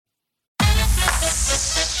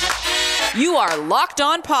You are Locked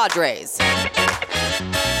On Padres,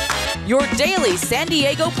 your daily San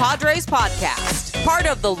Diego Padres podcast. Part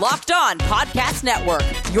of the Locked On Podcast Network,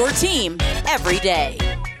 your team every day.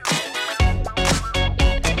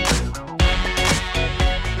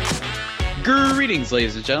 Greetings,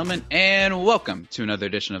 ladies and gentlemen, and welcome to another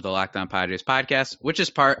edition of the Locked On Padres podcast, which is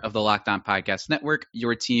part of the Locked On Podcast Network,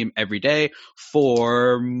 your team every day,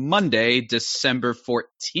 for Monday, December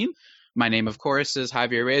 14th. My name, of course, is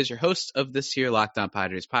Javier Reyes, your host of this here Locked On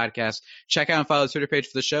Padres podcast. Check out and follow the Twitter page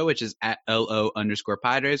for the show, which is at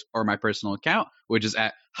 @LO_Padres, or my personal account, which is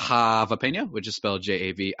at Javapeno, which is spelled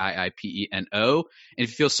JAVIIPENO. And if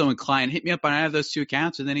you feel so inclined, hit me up on either of those two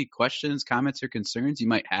accounts with any questions, comments, or concerns you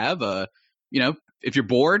might have. If you're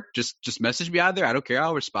bored, just message me out there. I don't care.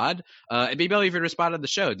 I'll respond. And maybe I'll even respond on the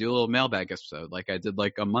show, do a little mailbag episode like I did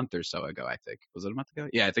like a month or so ago, I think. Was it a month ago?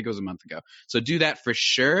 Yeah, I think it was a month ago. So do that for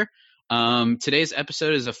sure. Today's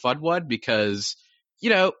episode is a fun one because,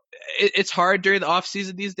 it's hard during the off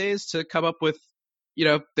season these days to come up with,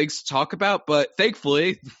 things to talk about. But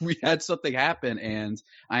thankfully, we had something happen, and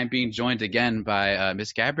I'm being joined again by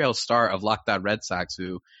Miss Gabrielle Starr of Locked On Red Sox,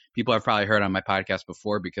 who people have probably heard on my podcast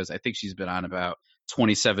before because I think she's been on about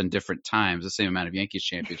 27 different times, the same amount of Yankees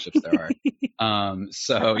championships there are.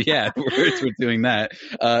 So yeah, we're doing that.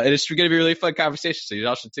 And it's going to be a really fun conversation, so you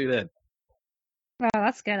all should tune in. Wow,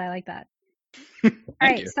 that's good. I like that. All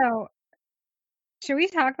right, so should we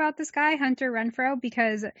talk about this guy, Hunter Renfroe?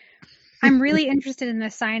 Because I'm really interested in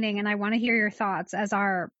this signing, and I want to hear your thoughts as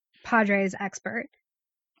our Padres expert.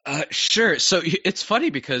 Sure. So it's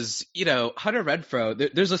funny because, Hunter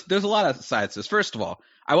Renfroe, there's a lot of sides to this. First of all,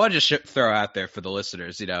 I want to just throw out there for the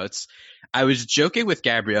listeners, I was joking with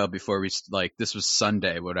Gabrielle before this was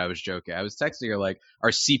Sunday when I was joking. I was texting her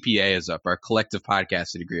our CPA is up, our collective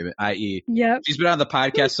podcasting agreement, i.e. Yep. She's been on the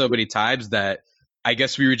podcast so many times that I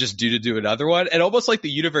guess we were just due to do another one. And almost like the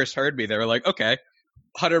universe heard me. They were like, okay,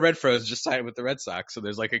 Hunter Renfroe is just signed with the Red Sox. So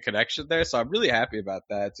there's a connection there. So I'm really happy about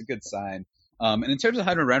that. It's a good sign. And in terms of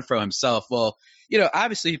Hunter Renfroe himself, well,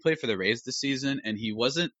 obviously he played for the Rays this season and he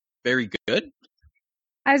wasn't very good.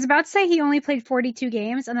 I was about to say he only played 42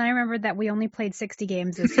 games, and then I remembered that we only played 60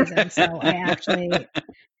 games this season.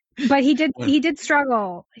 But he did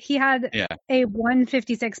struggle. He had a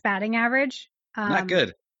 156 batting average. Not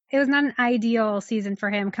good. It was not an ideal season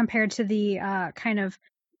for him compared to the kind of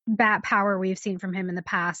bat power we've seen from him in the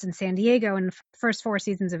past in San Diego in the first 4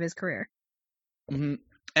 seasons of his career. Mm-hmm.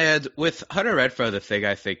 And with Hunter Renfroe, the thing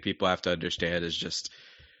I think people have to understand is just,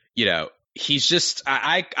 he's just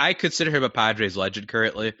I consider him a Padres legend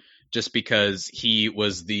currently, just because he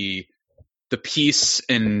was the piece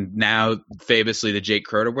and now famously the Jake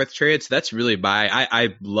Cronenworth trade. So that's really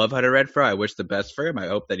I love Hunter Renfroe. I wish the best for him. I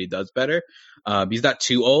hope that he does better. He's not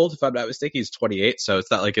too old, if I'm not mistaken. He's 28, so it's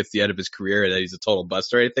not like it's the end of his career and that he's a total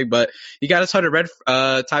bust or anything. But he got his Tommy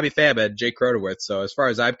Pham and Jake Cronenworth. So as far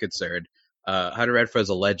as I'm concerned, Hunter Renfroe is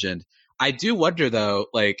a legend. I do wonder though,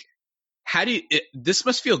 this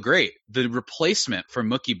must feel great. The replacement for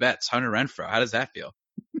Mookie Betts, Hunter Renfroe. How does that feel?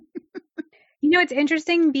 It's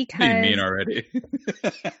interesting because you're mean already.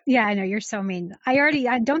 Yeah, I know you're so mean.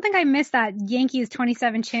 I don't think I missed that Yankees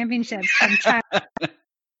 27 championships from Chad.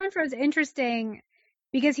 Renfroe is interesting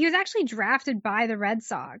because he was actually drafted by the Red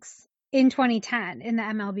Sox in 2010 in the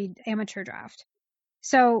MLB amateur draft.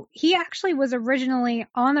 So he actually was originally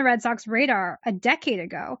on the Red Sox radar a decade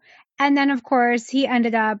ago. And then, of course, he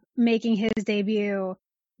ended up making his debut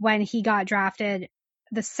when he got drafted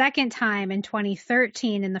the second time in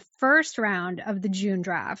 2013 in the first round of the June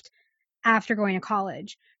draft after going to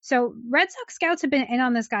college. So Red Sox scouts have been in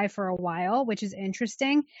on this guy for a while, which is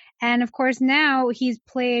interesting. And of course, now he's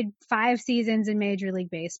played 5 seasons in Major League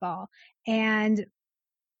Baseball. And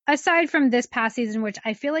aside from this past season, which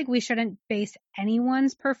I feel like we shouldn't base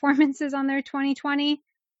anyone's performances on their 2020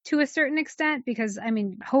 to a certain extent, because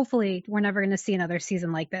hopefully we're never going to see another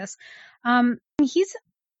season like this. He's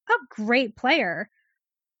a great player.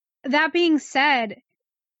 That being said,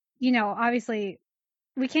 obviously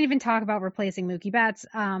we can't even talk about replacing Mookie Betts.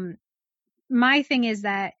 My thing is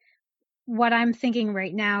that what I'm thinking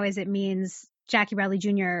right now is it means Jackie Bradley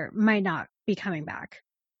Jr. might not be coming back.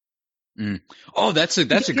 Oh, that's a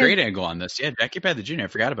great angle on this. Yeah, Jackie Bradley Jr. I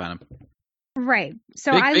forgot about him. Right.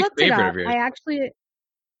 So I looked it up.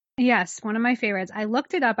 Yes, one of my favorites. I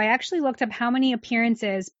looked it up. I actually looked up how many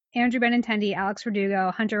appearances Andrew Benintendi, Alex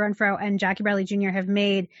Verdugo, Hunter Renfroe, and Jackie Bradley Jr. have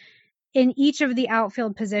made in each of the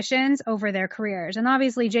outfield positions over their careers. And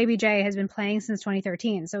obviously JBJ has been playing since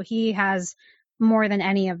 2013, so he has more than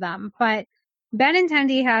any of them. But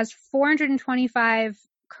Benintendi has 425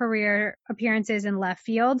 career appearances in left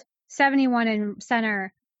field, 71 in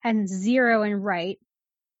center, and 0 in right.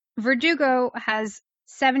 Verdugo has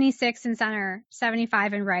 76 in center,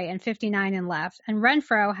 75 in right, and 59 in left. And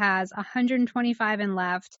Renfroe has 125 in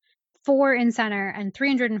left, 4 in center, and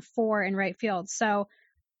 304 in right field. So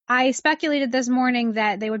I speculated this morning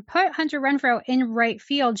that they would put Hunter Renfroe in right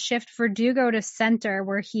field, shift Verdugo to center,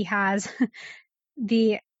 where he has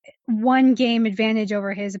the 1 game advantage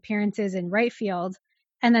over his appearances in right field.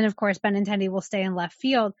 And then, of course, Benintendi will stay in left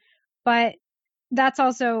field. But that's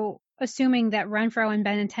also assuming that Renfroe and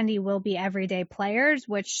Benintendi will be everyday players,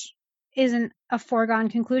 which isn't a foregone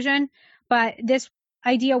conclusion. But this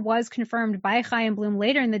idea was confirmed by Chaim Bloom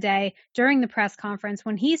later in the day during the press conference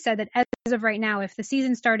when he said that as of right now, if the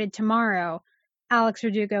season started tomorrow, Alex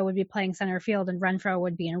Verdugo would be playing center field and Renfroe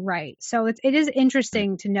would be in right. So it is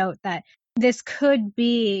interesting to note that this could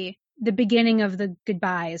be the beginning of the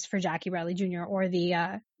goodbyes for Jackie Bradley Jr. or the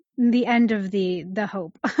end of the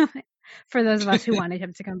hope for those of us who wanted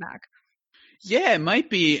him to come back. Yeah, it might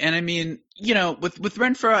be. And I mean, with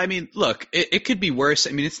Renfroe, I mean, look, it could be worse.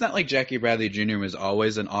 I mean, it's not like Jackie Bradley Jr. was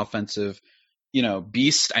always an offensive,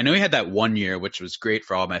 beast. I know he had that 1 year, which was great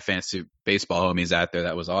for all my fantasy baseball homies out there.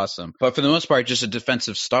 That was awesome. But for the most part, just a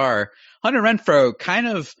defensive star. Hunter Renfroe kind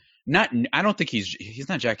of I don't think he's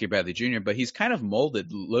not Jackie Bradley Jr., but he's kind of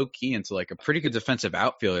molded low key into like a pretty good defensive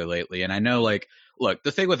outfielder lately. And I know, like, look,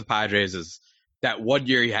 the thing with the Padres is that 1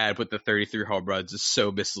 year he had with the 33 home runs is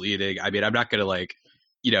so misleading. I mean, I'm not going to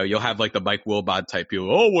you'll have like the Mike Wilbon type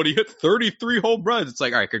people. Oh, when he hit 33 home runs, it's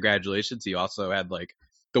like, all right, congratulations. He also had like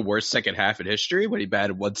the worst second half in history when he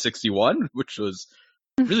batted 161, which was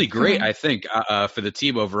really great, I think, for the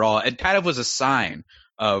team overall. It kind of was a sign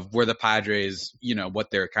of where the Padres,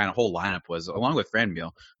 what their kind of whole lineup was, along with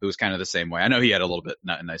Franmil, who was kind of the same way. I know he had a little bit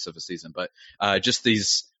not nice of a season, but just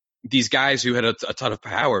these guys who had a ton of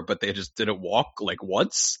power, but they just didn't walk like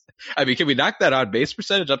once. I mean, can we knock that on base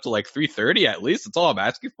percentage up to like 330 at least? That's all I'm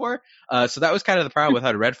asking for. So that was kind of the problem with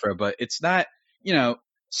Hunter Renfroe, but it's not,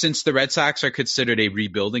 since the Red Sox are considered a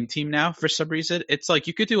rebuilding team now for some reason, it's like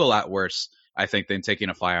you could do a lot worse, I think, than taking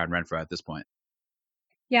a flyer on Renfroe at this point.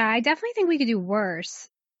 Yeah, I definitely think we could do worse.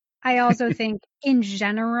 I also think in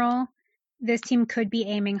general, this team could be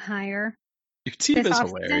aiming higher. Your team is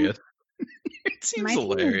hilarious. It seems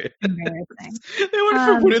hilarious. They went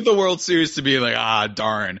from winning the World Series to being like,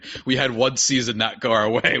 darn, we had one season not go our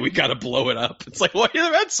way. We got to blow it up. It's like, why are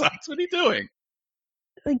the Red Sox? What are you doing?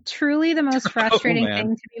 Like, truly the most frustrating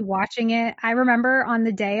thing to be watching it. I remember on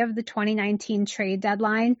the day of the 2019 trade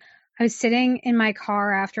deadline, I was sitting in my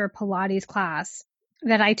car after a Pilates class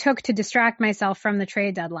that I took to distract myself from the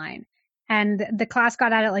trade deadline. And the class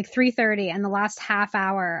got out at like 3:30, and the last half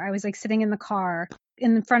hour, I was like sitting in the car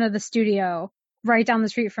in front of the studio right down the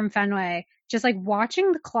street from Fenway, just like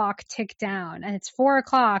watching the clock tick down, and it's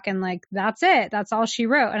 4:00, and like, that's it. That's all she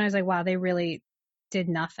wrote. And I was like, wow, they really did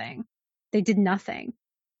nothing. They did nothing.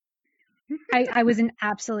 I was in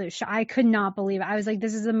absolute shock. I could not believe it. I was like,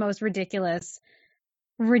 this is the most ridiculous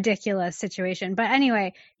situation. But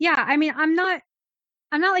anyway, yeah, I mean, I'm not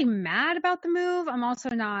like mad about the move. I'm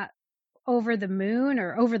also not over the moon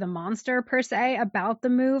or over the monster per se about the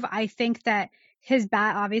move. I think that his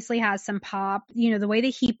bat obviously has some pop. The way that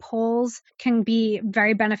he pulls can be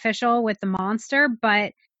very beneficial with the monster,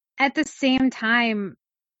 but at the same time,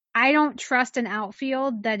 I don't trust an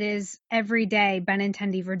outfield that is everyday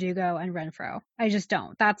Benintendi, Verdugo, and Renfroe. I just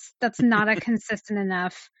don't. That's not a consistent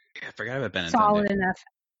enough, I forgot about Benintendi. Solid enough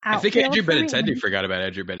outfield. I think Andrew Benintendi forgot about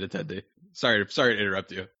Andrew Benintendi. Sorry to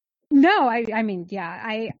interrupt you. No, I mean, yeah,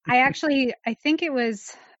 I actually, I think it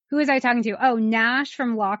was, who was I talking to? Oh, Nash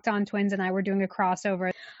from Locked On Twins and I were doing a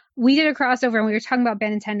crossover. We did a crossover and we were talking about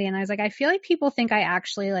Benintendi, and I was like, I feel like people think I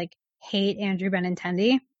actually like hate Andrew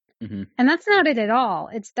Benintendi. Mm-hmm. And that's not it at all.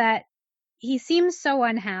 It's that he seems so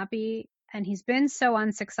unhappy and he's been so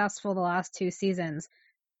unsuccessful the last 2 seasons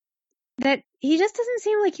that he just doesn't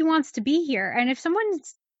seem like he wants to be here. And if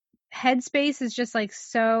someone's headspace is just like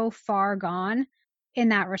so far gone in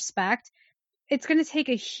that respect, it's going to take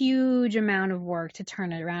a huge amount of work to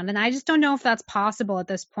turn it around. And I just don't know if that's possible at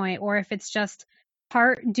this point, or if it's just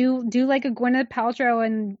do like a Gwyneth Paltrow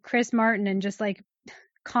and Chris Martin and just like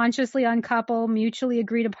consciously uncouple, mutually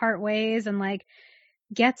agree to part ways, and like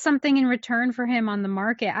get something in return for him on the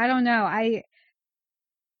market. I don't know.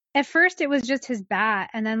 At first it was just his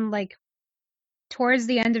bat, and then like towards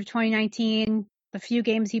the end of 2019, the few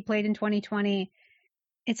games he played in 2020,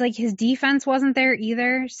 it's like his defense wasn't there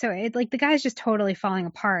either. So it like the guy's just totally falling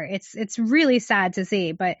apart. It's really sad to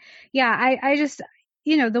see. But yeah, I just,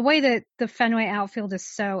 the way that the Fenway outfield is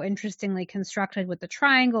so interestingly constructed with the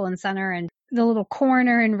triangle in center and the little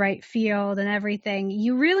corner in right field and everything,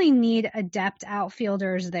 you really need adept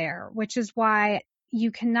outfielders there, which is why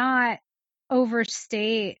you cannot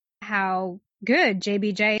overstate how good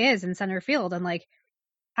JBJ is in center field. And like,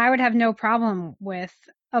 I would have no problem with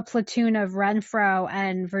a platoon of Renfroe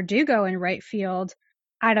and Verdugo in right field.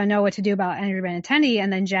 I don't know what to do about Andrew Benintendi,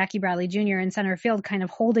 and then Jackie Bradley Jr. in center field, kind of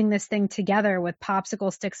holding this thing together with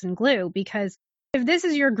popsicle sticks and glue. Because if this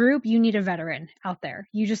is your group, you need a veteran out there.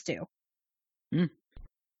 You just do.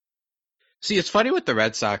 See, it's funny with the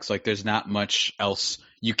Red Sox, like there's not much else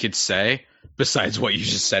you could say besides what you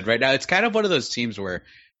just said right now. It's kind of one of those teams where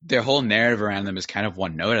their whole narrative around them is kind of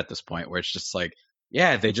one note at this point, where it's just like,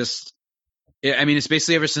 yeah, they just, I mean, it's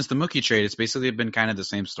basically ever since the Mookie trade, it's basically been kind of the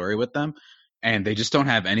same story with them, and they just don't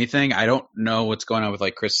have anything. I don't know what's going on with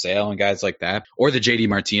like Chris Sale and guys like that, or the JD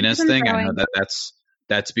Martinez thing. I know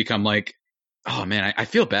that's become like, oh man, I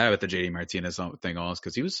feel bad with the JD Martinez thing almost,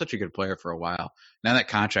 because he was such a good player for a while. Now that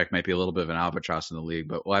contract might be a little bit of an albatross in the league,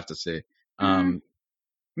 but we'll have to see.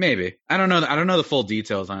 Maybe. I don't know. I don't know the full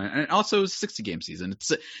details on it. And also, it was a 60-game season.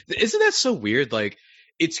 Isn't that so weird? Like,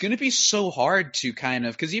 it's going to be so hard to kind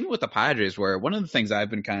of, because even with the Padres, where one of the things I've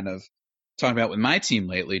been kind of talking about with my team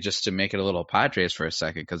lately, just to make it a little Padres for a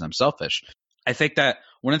second, because I'm selfish, I think that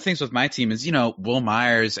one of the things with my team is, Will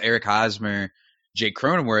Myers, Eric Hosmer, Jake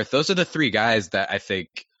Cronenworth, those are the three guys that I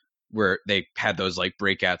think they had those like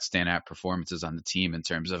breakout, standout performances on the team in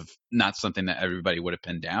terms of not something that everybody would have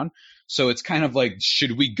pinned down. So it's kind of like,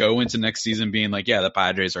 should we go into next season being like, yeah, the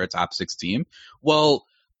Padres are a top 6 team? Well,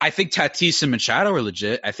 I think Tatis and Machado are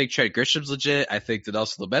legit. I think Trent Grisham's legit. I think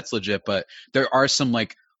Adelson Lavet's legit, but there are some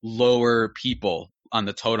like lower people on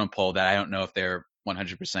the totem pole that I don't know if they're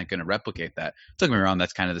 100% going to replicate that. Don't get me wrong,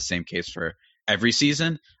 that's kind of the same case for every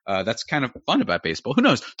season. That's kind of fun about baseball. Who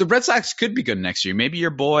knows? The Red Sox could be good next year. Maybe your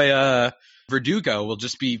boy Verdugo will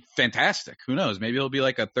just be fantastic. Who knows? Maybe he'll be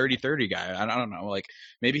like a 30-30 guy. I don't know. Like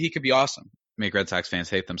maybe he could be awesome. Make Red Sox fans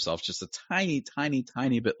hate themselves just a tiny, tiny,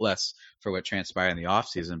 tiny bit less for what transpired in the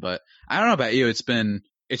offseason. But I don't know about you. It's been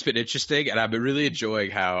interesting, and I've been really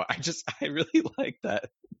enjoying how I really like that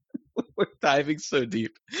we're diving so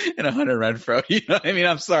deep in a Hunter Renfroe. You know what I mean?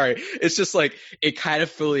 I'm sorry. It's just like it kind of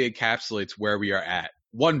fully encapsulates where we are at.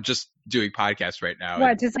 One, just doing podcasts right now.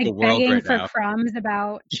 What, just like begging right for now. Crumbs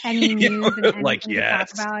about any news and anything like, to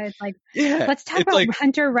talk about? It's like, let's talk about like,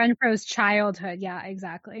 Hunter Renfroe's childhood. Yeah,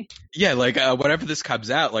 exactly. Yeah, like whenever this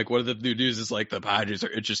comes out, like one of the new news is like the Padres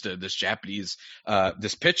are interested in this Japanese,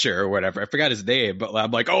 this pitcher or whatever. I forgot his name, but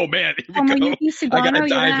I'm like, oh man, Sugano, you're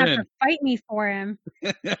gonna have to fight me for him.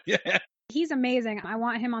 Yeah. He's amazing. I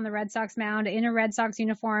want him on the Red Sox mound in a Red Sox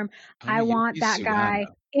uniform. I want that guy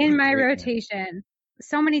in my rotation. Man.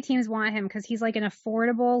 So many teams want him because he's like an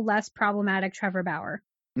affordable, less problematic Trevor Bauer.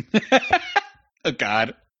 Oh,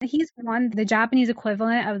 God. He's won the Japanese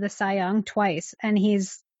equivalent of the Cy Young twice, and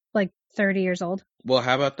he's like 30 years old. Well,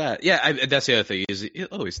 how about that? Yeah, that's the other thing.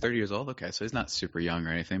 He's 30 years old? Okay, so he's not super young or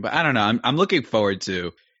anything. But I don't know. I'm looking forward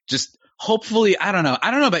to just hopefully, I don't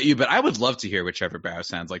know about you, but I would love to hear what Trevor Bauer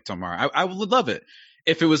sounds like tomorrow. I would love it.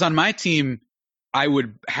 If it was on my team, I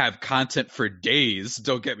would have content for days.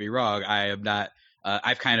 Don't get me wrong. I am not.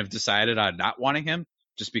 I've kind of decided on not wanting him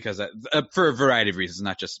just because for a variety of reasons,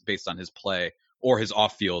 not just based on his play or his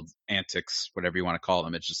off-field antics, whatever you want to call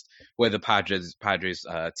them. It's just where the Padres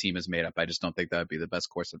team is made up. I just don't think that would be the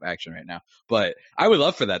best course of action right now. But I would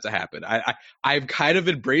love for that to happen. I'm kind of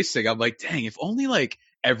embracing. I'm like, dang, if only like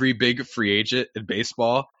every big free agent in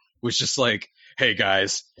baseball was just like, hey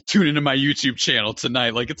guys, tune into my YouTube channel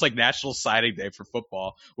tonight. Like it's like National Signing Day for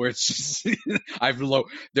football, where it's just I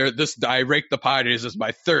ranked the Padres as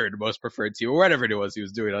my 3rd most preferred team, or whatever it was he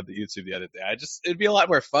was doing on the YouTube the other day. It'd be a lot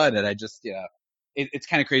more fun, and it's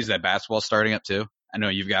kind of crazy that basketball's starting up too. I know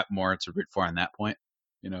you've got more to root for on that point.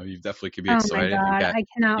 You definitely could be excited. Oh my God, I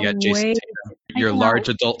cannot wait. Jason Tatum, your large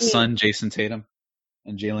adult son, Jason Tatum,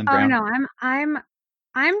 and Jaylen Brown. Oh no,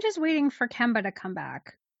 I'm just waiting for Kemba to come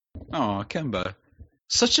back. Oh, Kemba.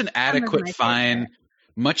 Such an adequate, fine,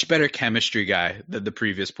 much better chemistry guy than the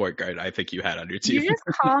previous point guard I think you had on your team. You just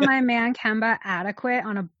call my man Kemba adequate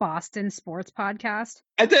on a Boston sports podcast?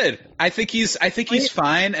 I did. I think he's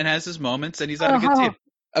fine and has his moments, and he's on a good team.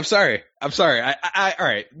 I'm sorry. All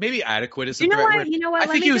right. Maybe adequate is the right word. You know what?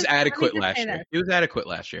 I think he was adequate last year. He was adequate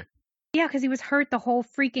last year. Yeah, because he was hurt the whole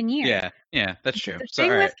freaking year. Yeah, that's true.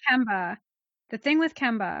 The thing with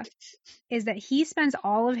Kemba is that he spends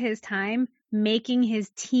all of his time making his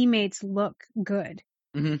teammates look good.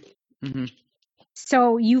 Mm-hmm. Mm-hmm.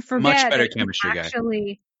 So you forget much better that chemistry he's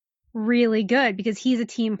actually really good because he's a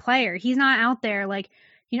team player. He's not out there like,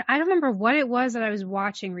 I don't remember what it was that I was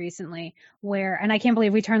watching recently and I can't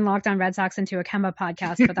believe we turned Locked On Red Sox into a Kemba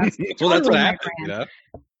podcast, but that's well, that's totally what my happened, brand.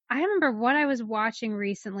 I don't remember what I was watching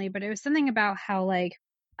recently, but it was something about how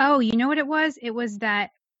you know what it was? It was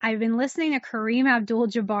that I've been listening to Kareem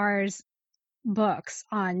Abdul-Jabbar's books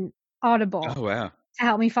on Audible. Oh, wow. To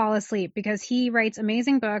help me fall asleep, because he writes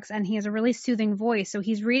amazing books and he has a really soothing voice. So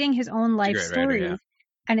he's reading his own life stories, writer, yeah.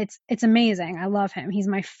 And it's amazing. I love him. He's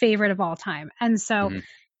my favorite of all time. And so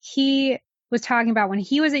he was talking about when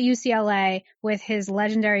he was at UCLA with his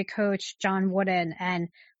legendary coach, John Wooden, and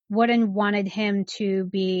Wooden wanted him to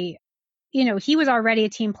be, he was already a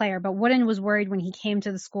team player, but Wooden was worried when he came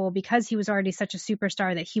to the school, because he was already such a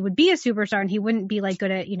superstar, that he would be a superstar and he wouldn't be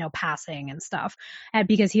good at, passing and stuff, and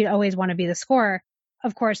because he'd always want to be the scorer.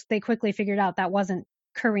 Of course, they quickly figured out that wasn't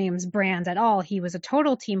Kareem's brand at all. He was a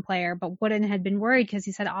total team player, but Wooden had been worried because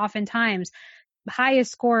he said oftentimes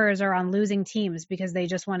highest scorers are on losing teams because they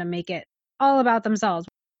just want to make it all about themselves.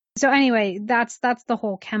 So anyway, that's the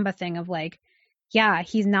whole Kemba thing of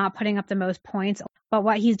he's not putting up the most points, but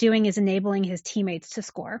what he's doing is enabling his teammates to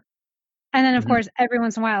score. And then, of course, every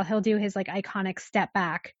once in a while, he'll do his iconic step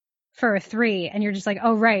back for a 3. And you're just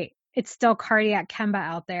oh, right. It's still cardiac Kemba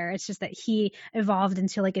out there. It's just that he evolved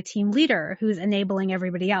into a team leader who's enabling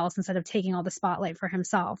everybody else instead of taking all the spotlight for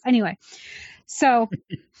himself. Anyway, so.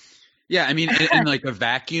 Yeah, I mean, in a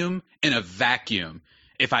vacuum,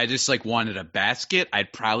 if I just wanted a basket,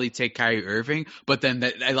 I'd probably take Kyrie Irving. But then,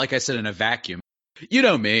 like I said, in a vacuum, you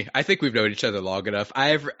know me. I think we've known each other long enough.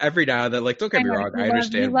 Every now and then, don't get me wrong, I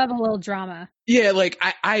understand. You love a little drama. Yeah,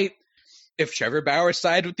 if Trevor Bauer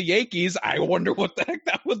signed with the Yankees, I wonder what the heck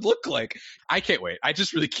that would look like. I can't wait. I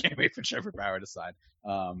just really can't wait for Trevor Bauer to sign.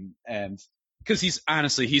 And because he's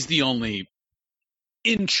the only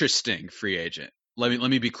interesting free agent. Let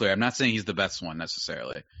me be clear. I'm not saying he's the best one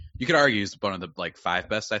necessarily. You could argue he's one of the 5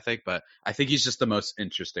 best, I think, but I think he's just the most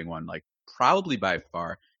interesting one, probably by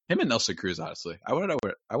far. Him and Nelson Cruz, honestly. I want to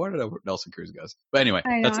know where Nelson Cruz goes. But anyway,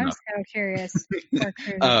 that's enough. I'm so curious.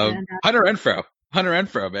 Hunter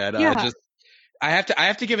Renfroe, man. Yeah. I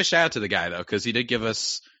have to give a shout out to the guy though, because he did give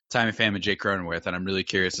us time and fame with Jake Cronenworth, and I'm really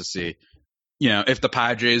curious to see, if the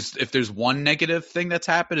Padres, if there's one negative thing that's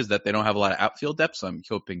happened, is that they don't have a lot of outfield depth. So I'm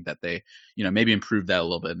hoping that they, maybe improve that a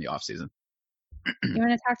little bit in the offseason. You want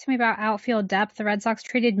to talk to me about outfield depth? The Red Sox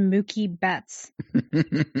traded Mookie Betts.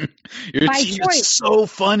 Your team is so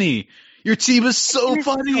funny. Your team is so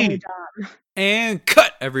funny. So and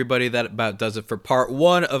cut, everybody. That about does it for part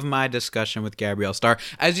 1 of my discussion with Gabrielle Starr.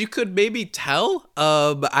 As you could maybe tell,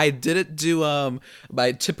 I didn't do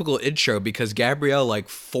my typical intro because Gabrielle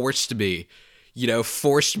forced me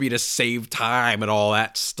to save time and all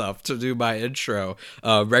that stuff to do my intro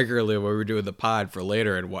regularly when we were doing the pod for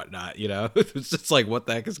later and whatnot. It's just what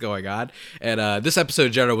the heck is going on? And this episode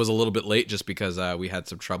in general was a little bit late just because we had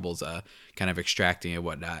some troubles kind of extracting and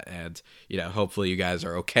whatnot. And, hopefully you guys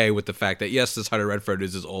are okay with the fact that, yes, this Hunter Renfroe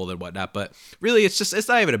news is old and whatnot, but really it's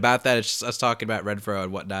not even about that. It's just us talking about Renfroe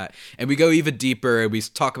and whatnot. And we go even deeper and we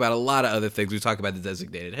talk about a lot of other things. We talk about the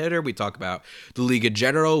designated hitter. We talk about the league in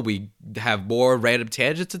general. We have more random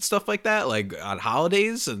tangents and stuff like that, on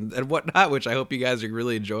holidays and whatnot, which I hope you guys are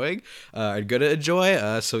really enjoying and going to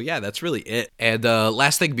enjoy. So yeah, that's really it. And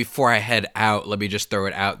last thing before I head out, let me just throw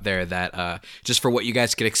it out there that just for what you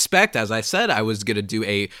guys can expect, as I said, I was going to do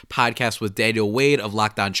a podcast with Daniel Wade of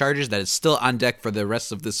Locked On Chargers that is still on deck for the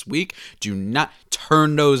rest of this week. Do not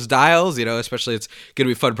turn those dials, especially it's going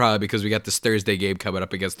to be fun probably because we got this Thursday game coming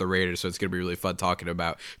up against the Raiders, so it's going to be really fun talking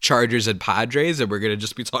about Chargers and Padres, and we're going to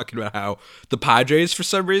just be talking about how the Padres, for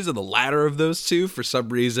some reason, the latter of those two, for some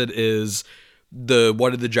reason, is the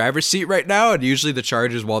one in the driver's seat right now. And usually the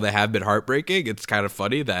Chargers, while they have been heartbreaking, it's kind of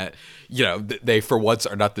funny that, they for once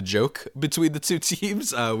are not the joke between the two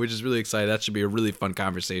teams, which is really exciting. That should be a really fun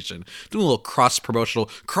conversation. Doing a little cross-promotional,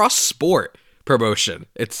 cross-sport promotion.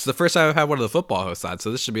 It's the first time I've had one of the football hosts on,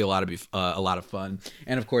 so this should be a lot of fun.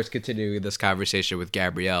 And of course, continuing this conversation with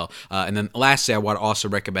Gabrielle. And then lastly, I want to also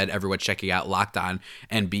recommend everyone checking out Locked On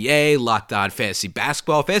NBA, Locked On Fantasy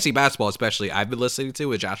Basketball especially I've been listening to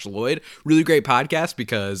with Josh Lloyd. Really great podcast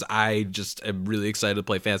because I just am really excited to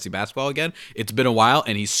play fantasy basketball again. It's been a while,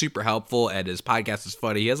 and he's super helpful, and his podcast is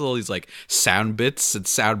funny. He has all these sound bits and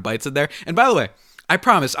sound bites in there. And by the way, I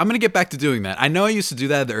promise I'm going to get back to doing that. I know I used to do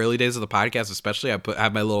that in the early days of the podcast, especially. I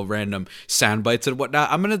have my little random sound bites and whatnot.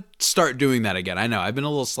 I'm going to start doing that again. I know I've been a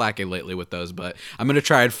little slacking lately with those, but I'm going to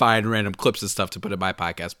try and find random clips and stuff to put in my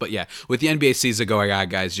podcast. But yeah, with the NBA season going on,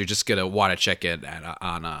 guys, you're just going to want to check in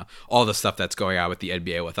on all the stuff that's going on with the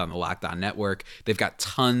NBA on the Locked On Network. They've got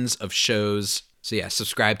tons of shows So yeah,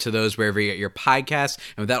 subscribe to those wherever you get your podcasts.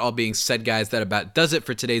 And with that all being said, guys, that about does it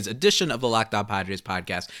for today's edition of the Locked On Padres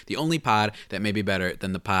podcast, the only pod that may be better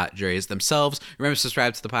than the Padres themselves. Remember to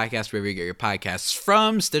subscribe to the podcast wherever you get your podcasts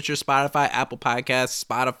from: Stitcher, Spotify, Apple Podcasts,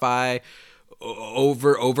 Spotify,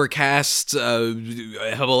 Overcast,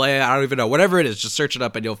 Himalaya, I don't even know, whatever it is, just search it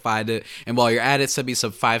up and you'll find it. And while you're at it, send me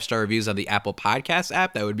some 5-star reviews on the Apple Podcast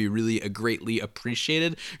app. That would be really greatly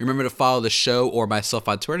appreciated. Remember to follow the show or myself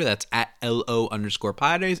on Twitter. That's at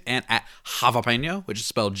 @LO_Padres and at Javapeno, which is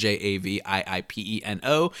spelled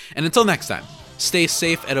JAVIIPENO. And until next time, stay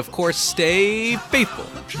safe and of course stay faithful.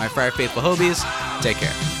 My Friar Faithful Hobies, take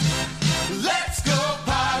care.